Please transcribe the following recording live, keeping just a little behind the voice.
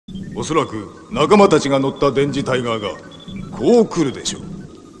おそらく仲間たちが乗った電磁タイガーがこう来るでしょう。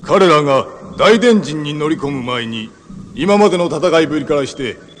彼らが大電人に乗り込む前に、今までの戦いぶりからし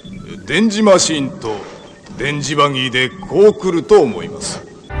て電磁マシンと電磁バギーでこう来ると思いま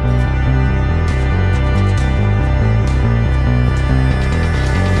す。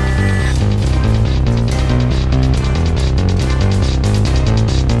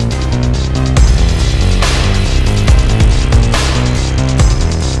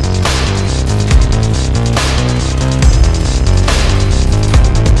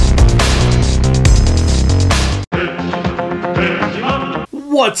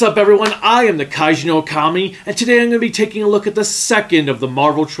What's up, everyone? I am the Kaiju no Kami, and today I'm going to be taking a look at the second of the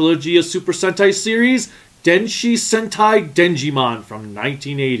Marvel trilogy of Super Sentai series, Denshi Sentai Denziman from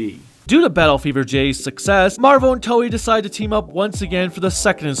 1980. Due to Battle Fever J's success, Marvel and Toei decide to team up once again for the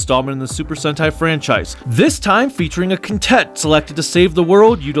second installment in the Super Sentai franchise, this time featuring a quintet selected to save the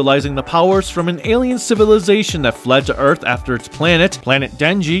world utilizing the powers from an alien civilization that fled to Earth after its planet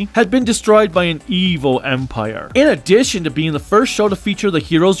Denji, had been destroyed by an evil empire. In addition to being the first show to feature the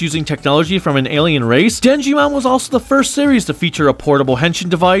heroes using technology from an alien race, Denziman was also the first series to feature a portable henshin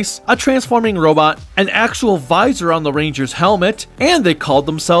device, a transforming robot, an actual visor on the Ranger's helmet, and they called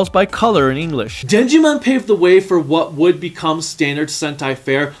themselves by color in English. Denziman paved the way for what would become standard Sentai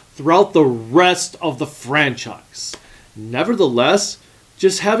fare throughout the rest of the franchise. Nevertheless,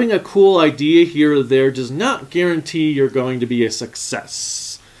 just having a cool idea here or there does not guarantee you're going to be a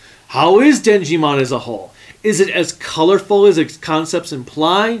success. How is Denziman as a whole? Is it as colorful as its concepts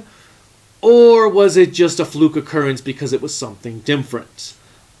imply? Or was it just a fluke occurrence because it was something different?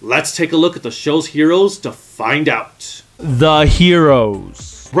 Let's take a look at the show's heroes to find out. The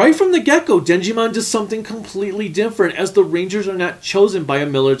heroes. Right from the get-go, Denziman does something completely different, as the Rangers are not chosen by a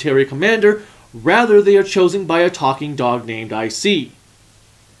military commander, rather they are chosen by a talking dog named IC.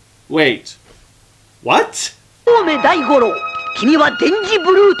 Wait, what? Well,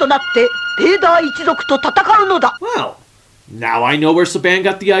 now I know where Saban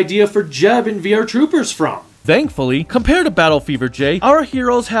got the idea for Jeb and VR Troopers from. Thankfully, compared to Battle Fever J, our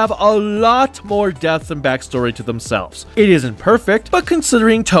heroes have a lot more depth and backstory to themselves. It isn't perfect, but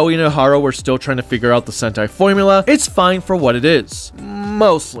considering Toei and Ihara were still trying to figure out the Sentai formula, it's fine for what it is.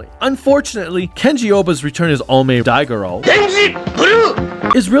 Mostly. Unfortunately, Kenji Oba's return as Ome Daigoro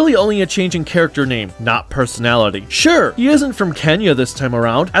is really only a change in character name, not personality. Sure, he isn't from Kenya this time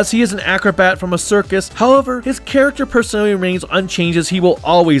around, as he is an acrobat from a circus. However, his character personality remains unchanged, as he will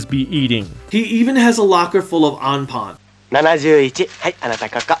always be eating. He even has a locker full of anpan. 71. はい、あなた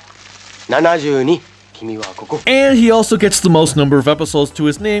かか。72. 君はここ. And he also gets the most number of episodes to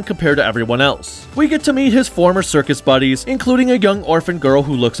his name compared to everyone else. We get to meet his former circus buddies, including a young orphan girl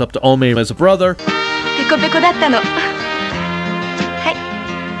who looks up to Ome as a brother. ペコペコだったの。はい。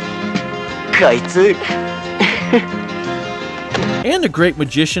こいつ。And a great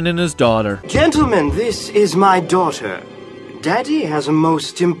magician and his daughter. Gentlemen, this is my daughter. Daddy has a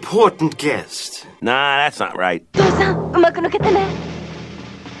most important guest. Nah, that's not right.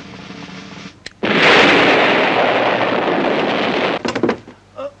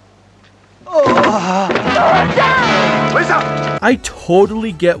 I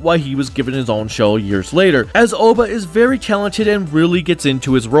totally get why he was given his own show years later, as Oba is very talented and really gets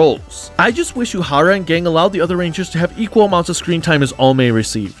into his roles. I just wish Ihara and gang allowed the other Rangers to have equal amounts of screen time as Ome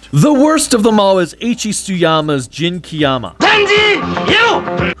received. The worst of them all is Eiichi Tsuyama's Jin Kiyama,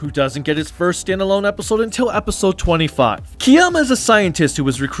 who doesn't get his first standalone episode until episode 25. Kiyama is a scientist who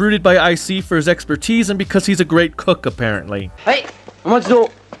was recruited by IC for his expertise and because he's a great cook, apparently. Hey, thank you.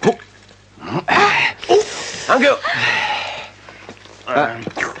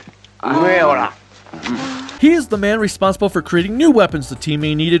 He is the man responsible for creating new weapons the team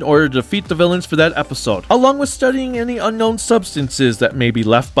may need in order to defeat the villains for that episode, along with studying any unknown substances that may be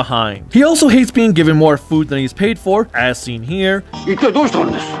left behind. He also hates being given more food than he's paid for, as seen here.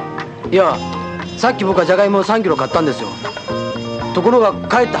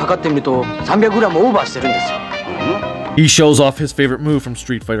 He shows off his favorite move from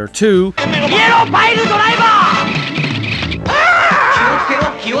Street Fighter 2.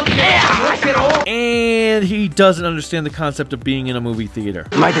 And he doesn't understand the concept of being in a movie theater.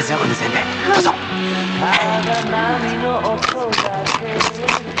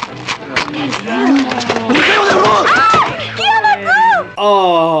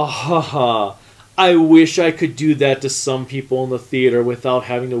 Oh, haha. I wish I could do that to some people in the theater without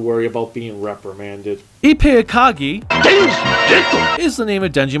having to worry about being reprimanded. Ippei Akagi is the name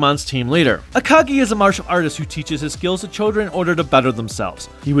of Denjiman's team leader. Akagi is a martial artist who teaches his skills to children in order to better themselves.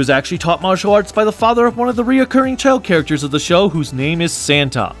 He was actually taught martial arts by the father of one of the reoccurring child characters of the show, whose name is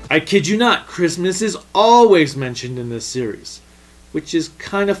Santa. I kid you not, Christmas is always mentioned in this series, which is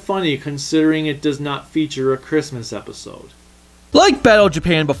kind of funny considering it does not feature a Christmas episode. Like Battle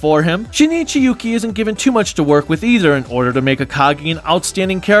Japan before him, Shinichi Yuki isn't given too much to work with either in order to make Akagi an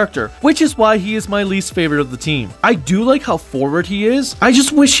outstanding character, which is why he is my least favorite of the team. I do like how forward he is, I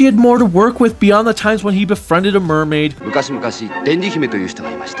just wish he had more to work with beyond the times when he befriended a mermaid. 昔々デンジ姫という人が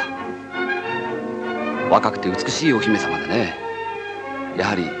いました。若くて美しいお姫様でね。や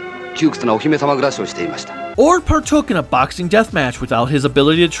はり窮屈なお姫様暮らしをしていました。 Or partook in a boxing deathmatch without his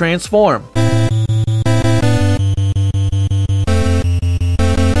ability to transform.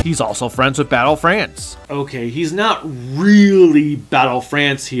 He's also friends with Battle France. Okay, he's not really Battle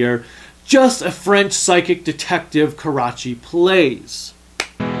France here, just a French psychic detective Karachi plays.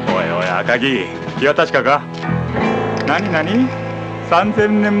 おいおい赤木、気は確かか？何何？3000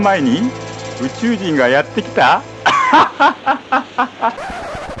年前に宇宙人がやってきた？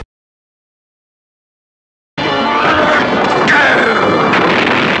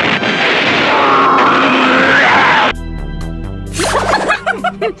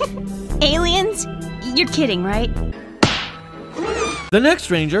 Aliens? You're kidding, right? The next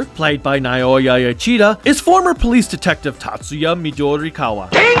ranger, played by Naoya Yachida, is former police detective Tatsuya Midorikawa.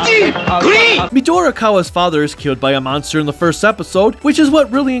 Midorikawa's father is killed by a monster in the first episode, which is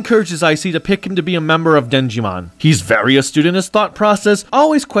what really encourages IC to pick him to be a member of Denjiman. He's very astute in his thought process,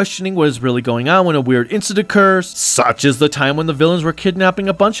 always questioning what is really going on when a weird incident occurs, such as the time when the villains were kidnapping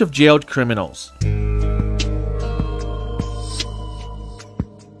a bunch of jailed criminals.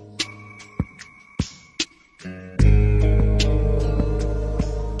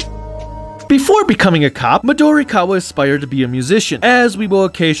 Before becoming a cop, Midorikawa aspired to be a musician, as we will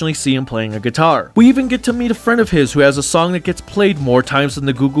occasionally see him playing a guitar. We even get to meet a friend of his who has a song that gets played more times than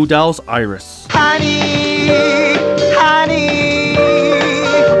the Goo Goo Dolls' Iris. Honey, honey,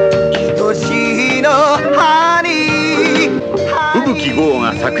 愛しいの honey, 吹雪豪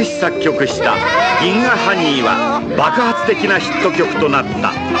が作詞作曲した「銀河ハニー」は爆発的なヒット曲となっ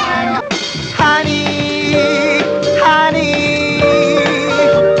た。 honey, honey,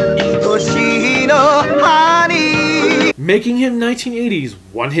 愛しいの honey. Making him 1980's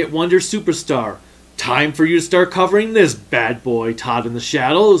one-hit wonder superstar. Time for you to start covering this bad boy, Todd in the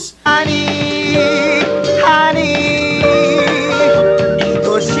Shadows. Honey, honey,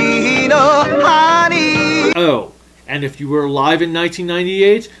 愛しいの honey. Oh, and if you were alive in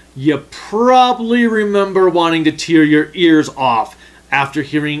 1998, you probably remember wanting to tear your ears off after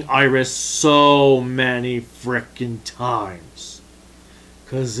hearing Iris so many frickin' times.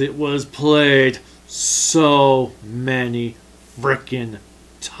 'Cause it was played so many frickin'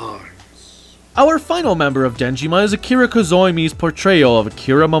 times. Our final member of Denjiman is Akira Kozomi's portrayal of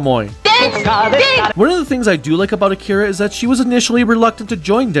Akira Momoi. One of the things I do like about Akira is that she was initially reluctant to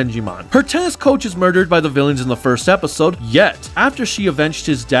join Denjiman. Her tennis coach is murdered by the villains in the first episode, yet, after she avenged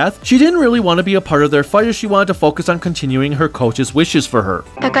his death, she didn't really want to be a part of their fight as she wanted to focus on continuing her coach's wishes for her.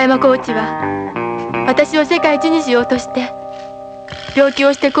 高山コーチは私を世界一にしようとして病気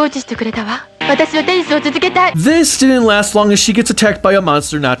をしてコーチしてくれたわ。私はテニスを続けたい。 This didn't last long as she gets attacked by a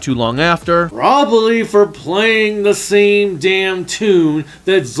monster not too long after. Probably for playing the same damn tune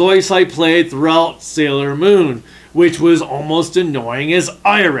that Zoisai played throughout Sailor Moon, which was almost annoying as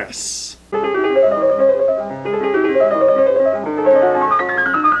Iris.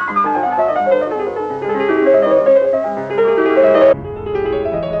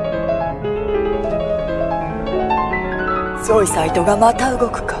 Zoisai とがまた動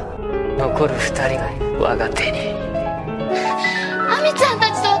くか。残る二人が我が手に。アミちゃんた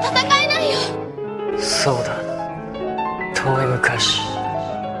ちとは戦えないよ。そうだ。遠い昔、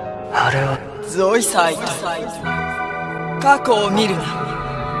あれは。Zoisai と過去を見るな。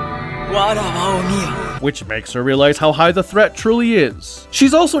わらわを見よ。 Which makes her realize how high the threat truly is.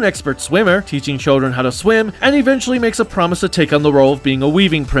 She's also an expert swimmer, teaching children how to swim, and eventually makes a promise to take on the role of being a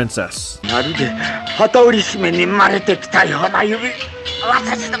weaving princess. まるで旗織り姫に生まれてきたような指。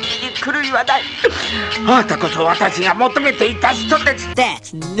私の身に狂いはない。あなたこそ私が求めていた人です。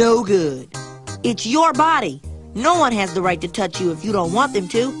 That's no good. It's your body. No one has the right to touch you if you don't want them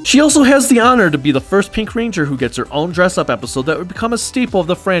to. She also has the honor to be the first Pink Ranger who gets her own dress-up episode that would become a staple of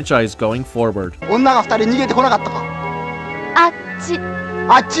the franchise going forward. 女が二人逃げてこなかったか。あっち。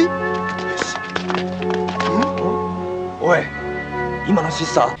あっち。おい、今のシ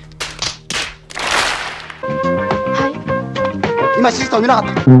スター。今システム見な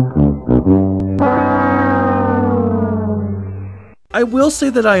かったか。 I will say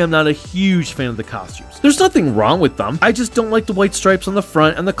that I am not a huge fan of the costumes. There's nothing wrong with them, I just don't like the white stripes on the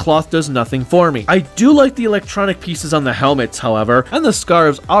front and the cloth does nothing for me. I do like the electronic pieces on the helmets, however, and the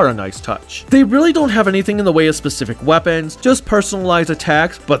scarves are a nice touch. They really don't have anything in the way of specific weapons, just personalized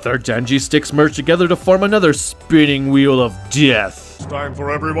attacks, but their Denji sticks merge together to form another spinning wheel of death. It's time for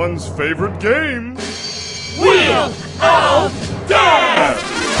everyone's favorite game. Wheel of Death!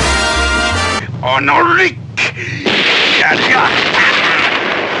 Honoric!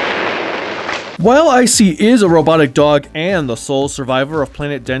 While Icy is a robotic dog and the sole survivor of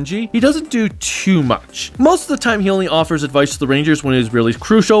Planet Denji, he doesn't do too much. Most of the time he only offers advice to the Rangers when it is really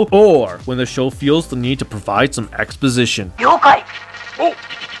crucial, or when the show feels the need to provide some exposition. 了解。おい、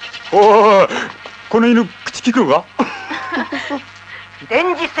この犬口利くのか？電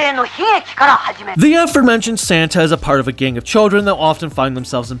磁性の悲劇から始め。 The aforementioned Santa is a part of a gang of children that often find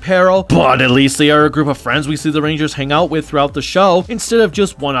themselves in peril, but at least they are a group of friends we see the Rangers hang out with throughout the show, instead of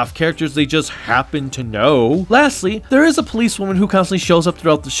just one-off characters they just happen to know. Lastly, there is a policewoman who constantly shows up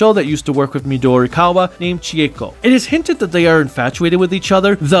throughout the show that used to work with Midorikawa named Chieko. It is hinted that they are infatuated with each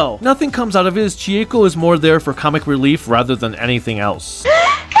other, though nothing comes out of it as Chieko is more there for comic relief rather than anything else.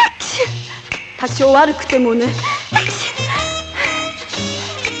 多少悪くてもね。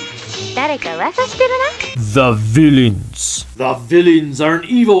 誰か噂してるな。 The villains. The villains are an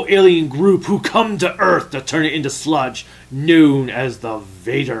evil alien group who come to Earth to turn it into sludge, known as the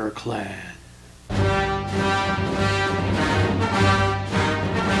Vader Clan.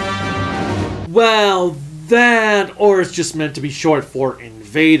 Well, that, or it's just meant to be short for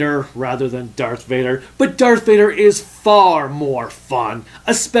Invader rather than Darth Vader, but Darth Vader is far more fun,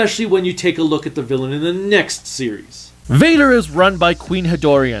 especially when you take a look at the villain in the next series. Vader is run by Queen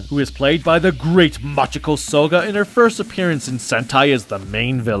Hidorian, who is played by the great Machiko Soga in her first appearance in Sentai as the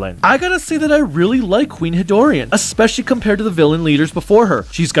main villain. I gotta say that I really like Queen Hidorian, especially compared to the villain leaders before her.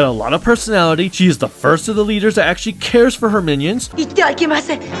 She's got a lot of personality, she is the first of the leaders that actually cares for her minions. 言ってはいけま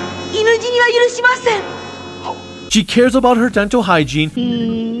せん。犬死には許しません。 She cares about her dental hygiene.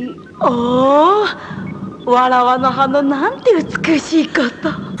 おー。 わらわの花なんて美しいこと。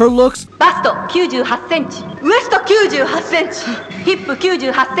 Her looks. バスト98センチ、ウエスト98センチ、ヒップ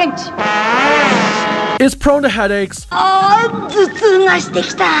98センチ。 is prone to headaches. 頭痛がして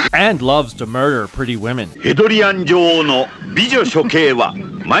きた。 And loves to murder pretty women. ヘドリアン女王の美女処刑は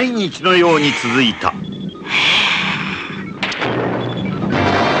毎日のように続いた。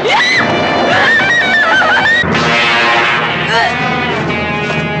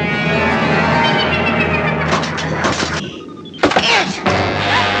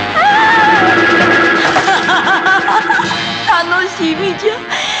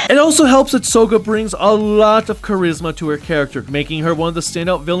 It also helps that Soga brings a lot of charisma to her character, making her one of the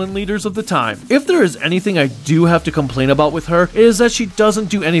standout villain leaders of the time. If there is anything I do have to complain about with her, it is that she doesn't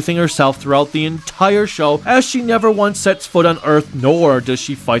do anything herself throughout the entire show, as she never once sets foot on Earth, nor does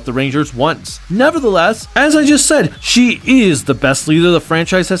she fight the Rangers once. Nevertheless, as I just said, she is the best leader the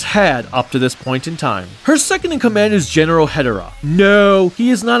franchise has had up to this point in time. Her second in command is General Hedera. No,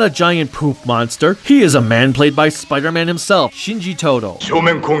 he is not a giant poop monster. He is a man played by Spider-Man himself, Shinji Todo. 正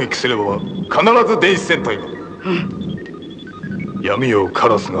面攻撃すれば必ず電子戦隊が。闇をカ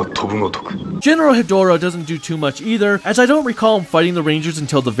ラスが飛ぶごとく。 General Hedora doesn't do too much either, as I don't recall him fighting the Rangers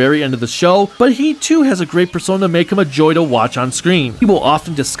until the very end of the show, but he too has a great persona to make him a joy to watch on screen. He will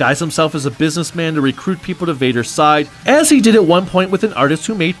often disguise himself as a businessman to recruit people to Vader's side, as he did at one point with an artist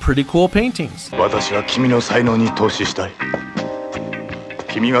who made pretty cool paintings. 私は君の才能に投資したい。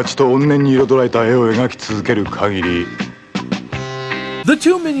君が血と怨念に彩られた絵を描き続ける限り。 The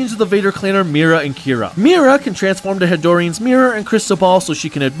two minions of the Vader clan are Mira and Kira. Mira can transform to Hedorian's mirror and crystal ball so she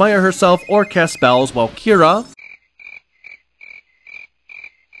can admire herself or cast spells, while Kira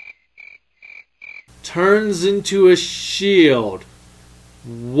turns into a shield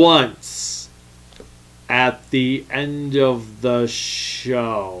once at the end of the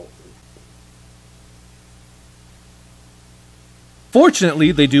show.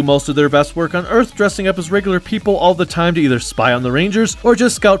 Fortunately, they do most of their best work on Earth dressing up as regular people all the time to either spy on the Rangers or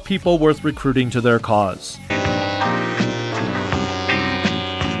just scout people worth recruiting to their cause.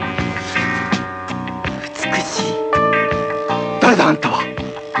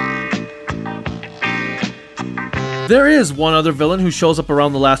 There is one other villain who shows up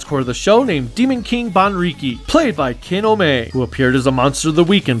around the last quarter of the show named Demon King Banriki, played by Ken Ome, who appeared as a Monster of the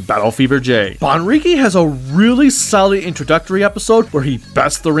Week in Battle Fever J. Banriki has a really solid introductory episode where he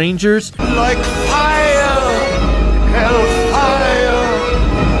bests the Rangers. Like fire, hellfire,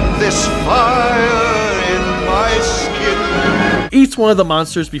 this fire in my skin. defeats one of the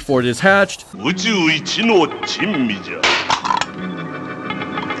monsters before it is hatched.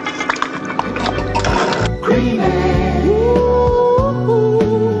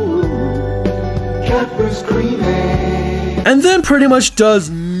 And then pretty much does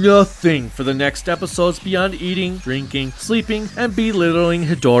nothing for the next episodes beyond eating, drinking, sleeping, and belittling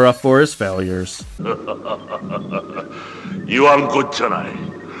Hedora for his failures.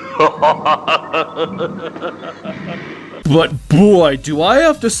 But boy, do I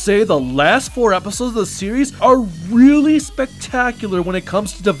have to say the last 4 episodes of the series are really spectacular when it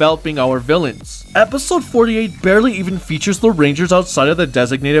comes to developing our villains. Episode 48 barely even features the Rangers outside of the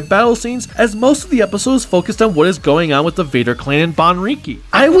designated battle scenes, as most of the episode is focused on what is going on with the Vader clan and Bonriki.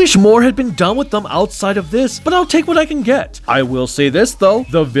 I wish more had been done with them outside of this, but I'll take what I can get. I will say this though,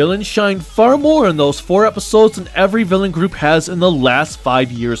 the villains shine far more in those 4 episodes than every villain group has in the last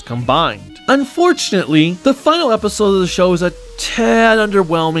 5 years combined. Unfortunately, the final episode of the show is a tad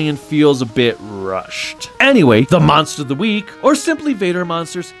underwhelming and feels a bit rushed. Anyway, the monster of the week, or simply Vader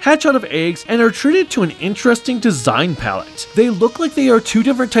monsters, hatch out of eggs and are treated to an interesting design palette. They look like they are 2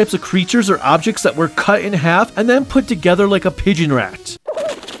 different types of creatures or objects that were cut in half and then put together like a pigeon rat.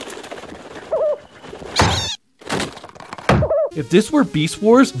 If this were Beast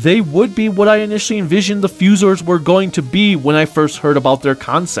Wars, they would be what I initially envisioned the Fusors were going to be when I first heard about their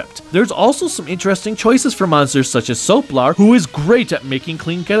concept. There's also some interesting choices for monsters such as Soplar, who is great at making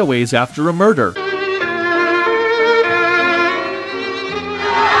clean getaways after a murder.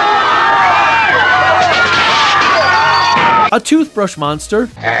 A toothbrush monster.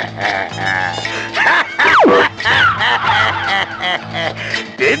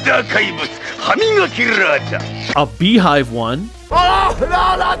 A beehive one. Oh, no,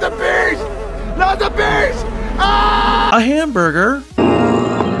 not the bees! Not the bees! Ah! A hamburger.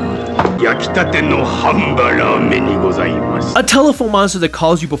 A telephone monster that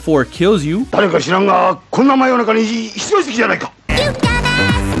calls you before it kills you.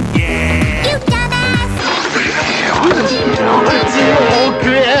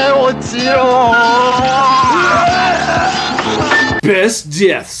 Best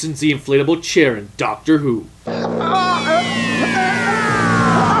death since the inflatable chair in Doctor Who.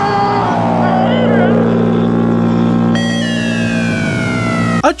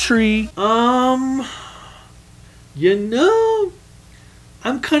 A tree. You know,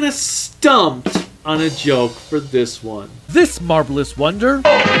 I'm kind of stumped on a joke for this one. This marvelous wonder.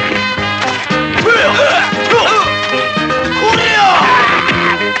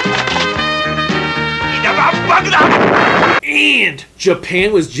 And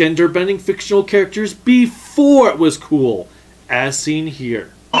Japan was gender-bending fictional characters before it was cool, as seen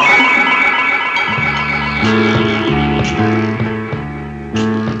here.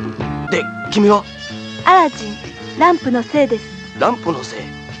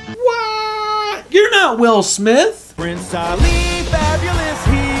 What? You're not Will Smith? Prince Ali, fabulous,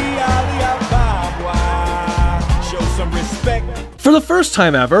 he Alibaba. Show some respect. For the first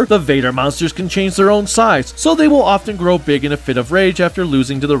time ever, the Vader monsters can change their own size, so they will often grow big in a fit of rage after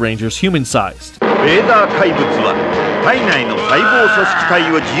losing to the Rangers human-sized.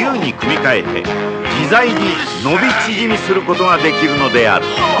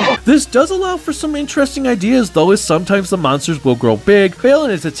 This does allow for some interesting ideas though, as sometimes the monsters will grow big, fail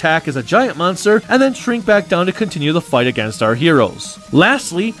in its attack as a giant monster, and then shrink back down to continue the fight against our heroes.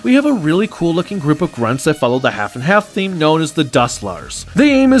 Lastly, we have a really cool looking group of grunts that follow the half and half theme known as the Dustlars. They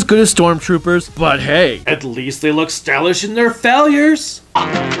aim as good as stormtroopers, but hey, at least they look stylish in their failures!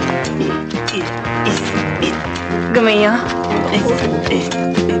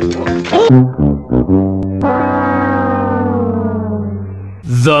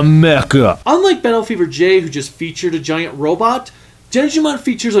 The Mecha. Unlike Battle Fever J, who just featured a giant robot, Denziman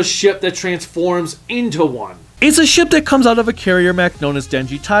features a ship that transforms into one. It's a ship that comes out of a carrier mech known as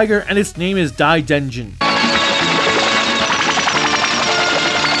Denji Tiger, and its name is Dai Denjin.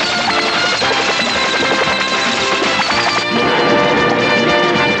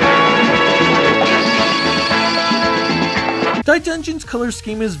 Dai Denjin's color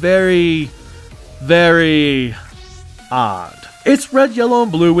scheme is very odd. It's red, yellow,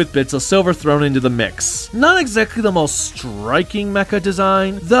 and blue with bits of silver thrown into the mix. Not exactly the most striking mecha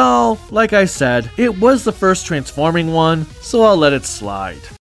design, though, like I said, it was the first transforming one, so I'll let it slide.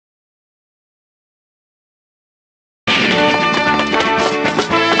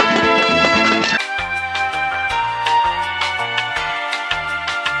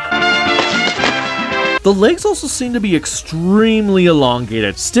 The legs also seem to be extremely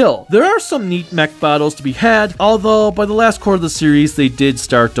elongated. Still, there are some neat mech battles to be had, although by the last quarter of the series they did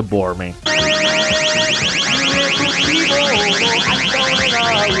start to bore me.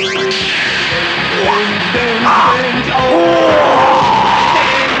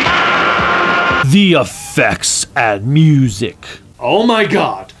 The effects and music. Oh my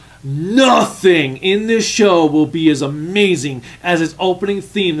god. Nothing in this show will be as amazing as its opening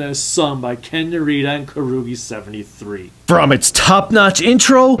theme that is sung by Ken Narita and Karugi73. From its top-notch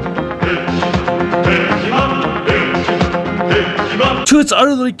intro to its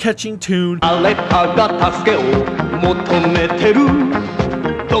utterly catching tune,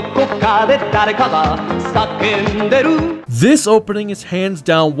 this opening is hands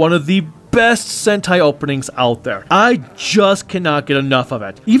down one of the best Sentai openings out there. I just cannot get enough of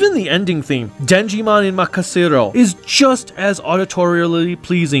it. Even the ending theme, Denjiman in Makasero, is just as auditorially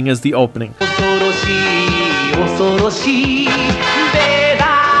pleasing as the opening.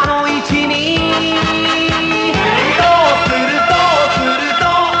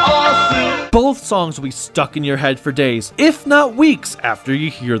 Both songs will be stuck in your head for days, if not weeks, after you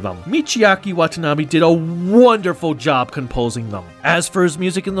hear them. Michiaki Watanabe did a wonderful job composing them. As for his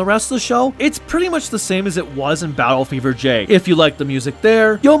music in the rest of the show, it's pretty much the same as it was in Battle Fever J. If you like the music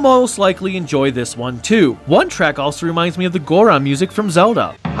there, you'll most likely enjoy this one too. One track also reminds me of the Goron music from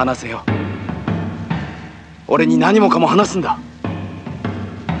Zelda.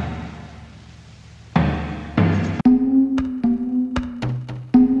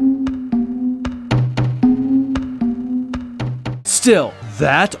 Still,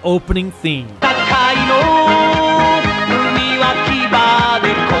 that opening theme.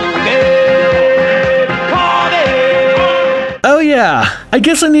 Oh yeah, I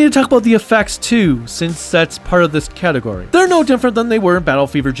guess I need to talk about the effects too, since that's part of this category. They're no different than they were in Battle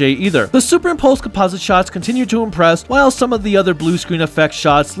Fever J either. The superimposed composite shots continue to impress, while some of the other blue screen effect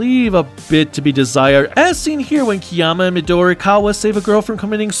shots leave a bit to be desired, as seen here when Kiyama and Midorikawa save a girl from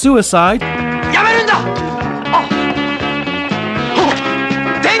committing suicide.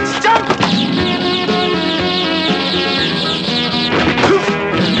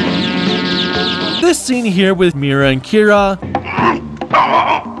 This scene here with Mira and Kira.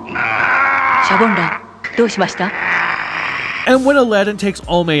 And when Aladdin takes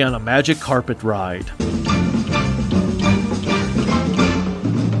Ome on a magic carpet ride.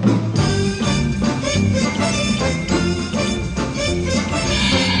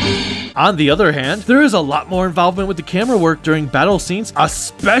 On the other hand, there is a lot more involvement with the camera work during battle scenes,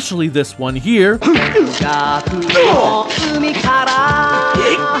 especially this one here.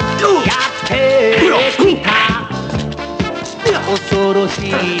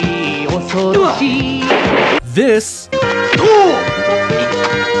 This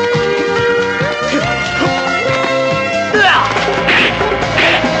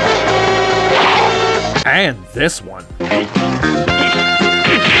and this one.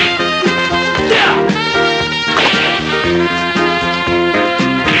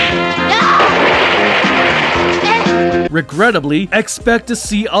 Regrettably, expect to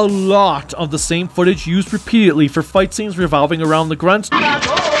see a lot of the same footage used repeatedly for fight scenes revolving around the grunts.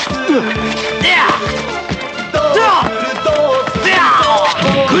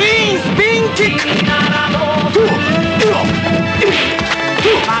 Green spin kick!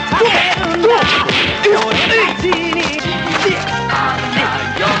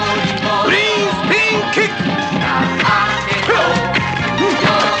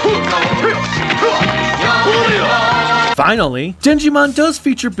 Finally, Denjiman does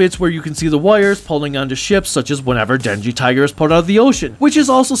feature bits where you can see the wires pulling onto ships, such as whenever Denji Tiger is pulled out of the ocean, which is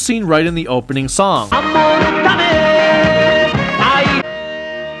also seen right in the opening song.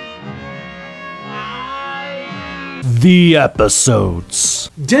 The episodes.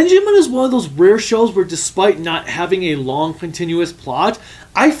 Denjiman is one of those rare shows where, despite not having a long continuous plot,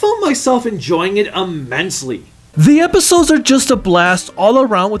 I found myself enjoying it immensely. The episodes are just a blast all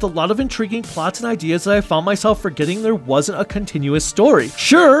around, with a lot of intriguing plots and ideas that I found myself forgetting there wasn't a continuous story.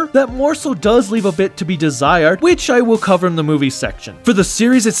 Sure, that more so does leave a bit to be desired, which I will cover in the movie section. For the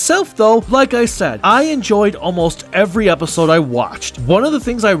series itself though, like I said, I enjoyed almost every episode I watched. One of the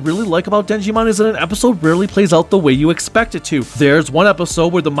things I really like about Denjiman is that an episode rarely plays out the way you expect it to. There's one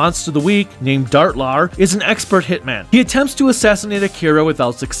episode where the monster of the week, named Dartlar, is an expert hitman. He attempts to assassinate Akira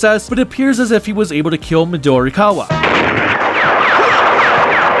without success, but it appears as if he was able to kill Midorikawa.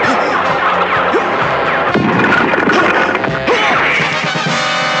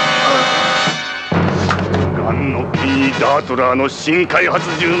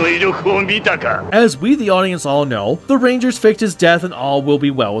 As we, the audience, all know, the Rangers faked his death and all will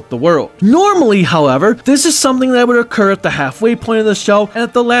be well with the world. Normally, however, this is something that would occur at the halfway point of the show, and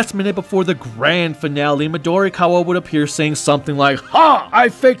at the last minute before the grand finale, Midorikawa would appear saying something like, "Ha! I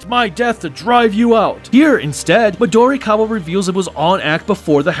faked my death to drive you out." Here, instead, Midorikawa reveals it was on act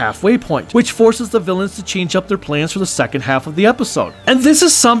before the halfway point, which forces the villains to change up their plans for the second half of the episode. And this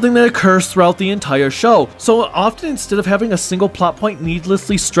is something that occurs throughout the entire show, so often instead of having a single plot point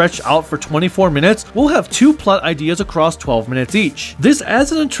needlessly stretched out for 24 minutes, we'll have 2 plot ideas across 12 minutes each. This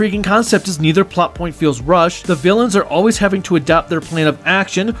adds an intriguing concept as neither plot point feels rushed, the villains are always having to adapt their plan of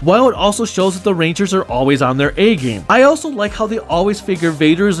action, while it also shows that the Rangers are always on their A game. I also like how they always figure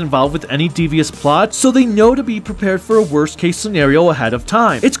Vader is involved with any devious plot, so they know to be prepared for a worst case scenario ahead of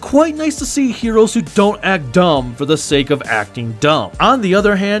time. It's quite nice to see heroes who don't act dumb for the sake of acting dumb. On the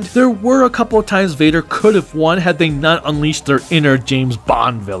other hand, there were a couple of times Vader could have won had they not unleashed their inner James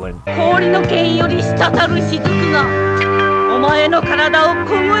Bond villain.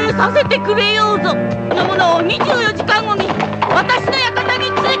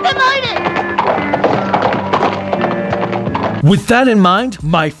 With that in mind,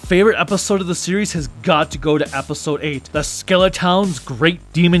 my favorite episode of the series has got to go to episode 8, The Skeleton's Great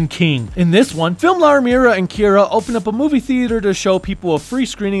Demon King. In this one, Filmlar Mira and Kira open up a movie theater to show people a free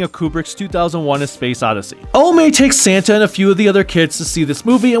screening of Kubrick's 2001: A Space Odyssey. Ome takes Santa and a few of the other kids to see this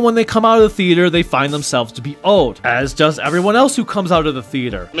movie, and when they come out of the theater, they find themselves to be old, as does everyone else who comes out of the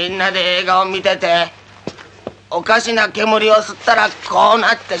theater.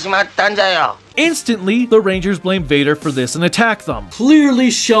 Instantly, the Rangers blame Vader for this and attack them,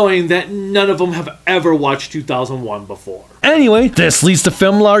 clearly showing that none of them have ever watched 2001 before. Anyway, this leads to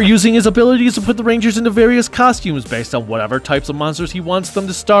Filmlar using his abilities to put the Rangers into various costumes based on whatever types of monsters he wants them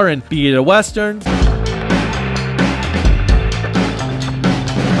to star in, be it a Western,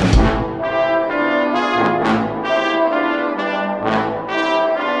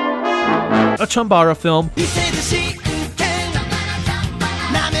 a Chambara film,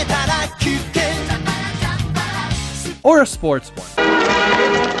 or a sports one.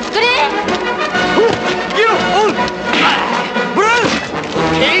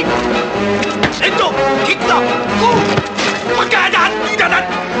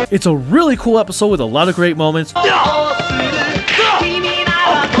 It's a really cool episode with a lot of great moments,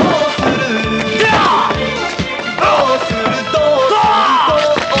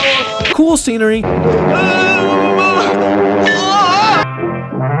 cool scenery,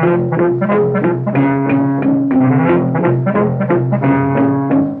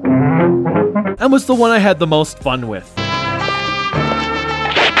 and was the one I had the most fun with.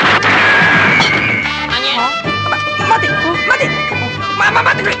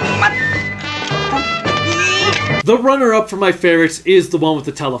 The runner-up for my favorites is the one with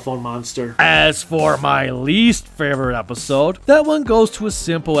the telephone monster. As for my least favorite episode, that one goes to a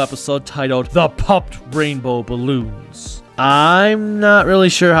simple episode titled The Popped Rainbow Balloons. I'm not really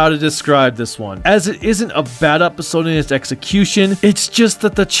sure how to describe this one, as it isn't a bad episode in its execution, it's just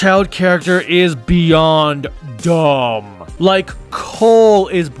that the child character is beyond dumb. Like, coal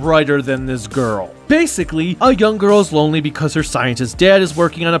is brighter than this girl. Basically, a young girl is lonely because her scientist dad is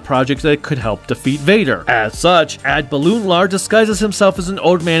working on a project that could help defeat Vader. As such, Ad Balloonlar disguises himself as an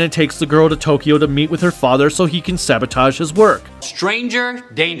old man and takes the girl to Tokyo to meet with her father so he can sabotage his work. Stranger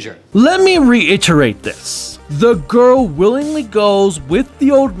danger. Let me reiterate this. The girl willingly goes with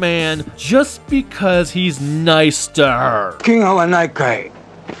the old man just because he's nice to her. 怪我はないかい。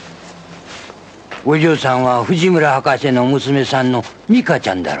お嬢さんは藤村博士の娘さんの美香ち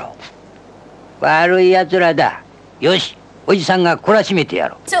ゃんだろう。悪い奴らだ。よし、おじさんが懲らしめてや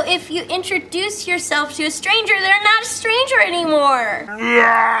ろう。 So if you introduce yourself to a stranger, they're not a stranger anymore.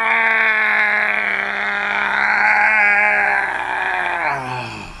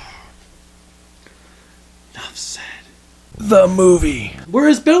 Enough said. The movie.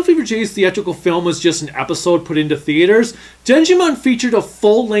 Whereas Battle Fever J's theatrical film was just an episode put into theaters, Denziman featured a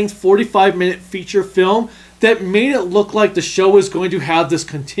full-length 45-minute feature film that made it look like the show was going to have this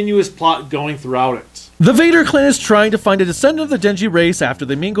continuous plot going throughout it. The Vader clan is trying to find a descendant of the Denji race after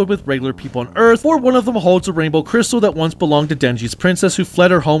they mingled with regular people on Earth, or one of them holds a rainbow crystal that once belonged to Denji's princess who fled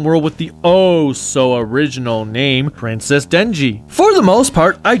her homeworld with the oh-so-original name, Princess Denji. For the most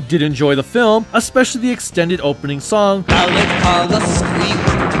part, I did enjoy the film, especially the extended opening song.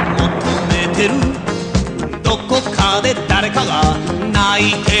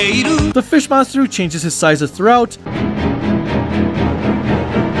 The fish monster who changes his sizes throughout,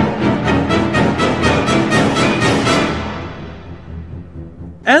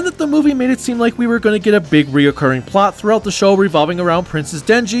 and and that the movie made it seem like we were going to get a big reoccurring plot throughout the show revolving around Princess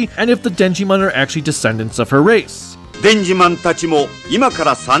Denji and if the Denjiman are actually descendants of her race. デンジマンたちも今か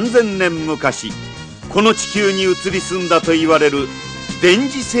ら3000年昔この地球に移り住んだと言われる電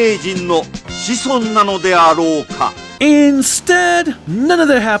磁星人の子孫なのであろうか。 Instead, none of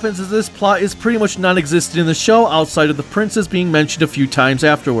that happens as this plot is pretty much non-existent in the show outside of the princess being mentioned a few times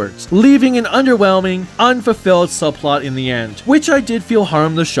afterwards, leaving an underwhelming, unfulfilled subplot in the end, which I did feel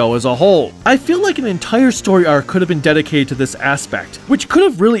harmed the show as a whole. I feel like an entire story arc could have been dedicated to this aspect, which could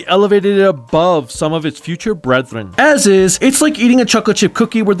have really elevated it above some of its future brethren. As is, it's like eating a chocolate chip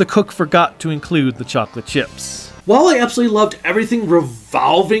cookie where the cook forgot to include the chocolate chips. While I absolutely loved everything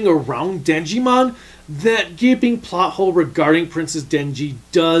revolving around Denjiman, that gaping plot hole regarding Princess Denji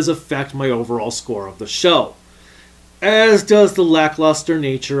does affect my overall score of the show, as does the lackluster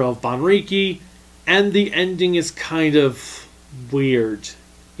nature of Banriki, and the ending is kind of weird,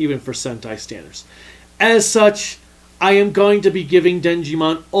 even for Sentai standards. As such, I am going to be giving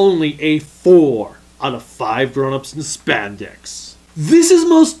Denjiman only a 4 out of 5 grown-ups in spandex. This is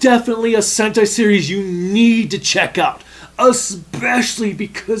most definitely a Sentai series you need to check out, especially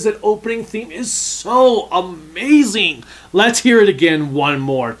because that opening theme is so amazing. Let's hear it again one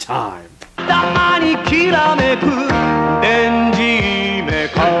more time.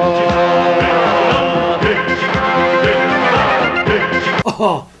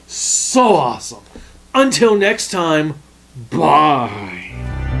 Oh, so awesome. Until next time, bye.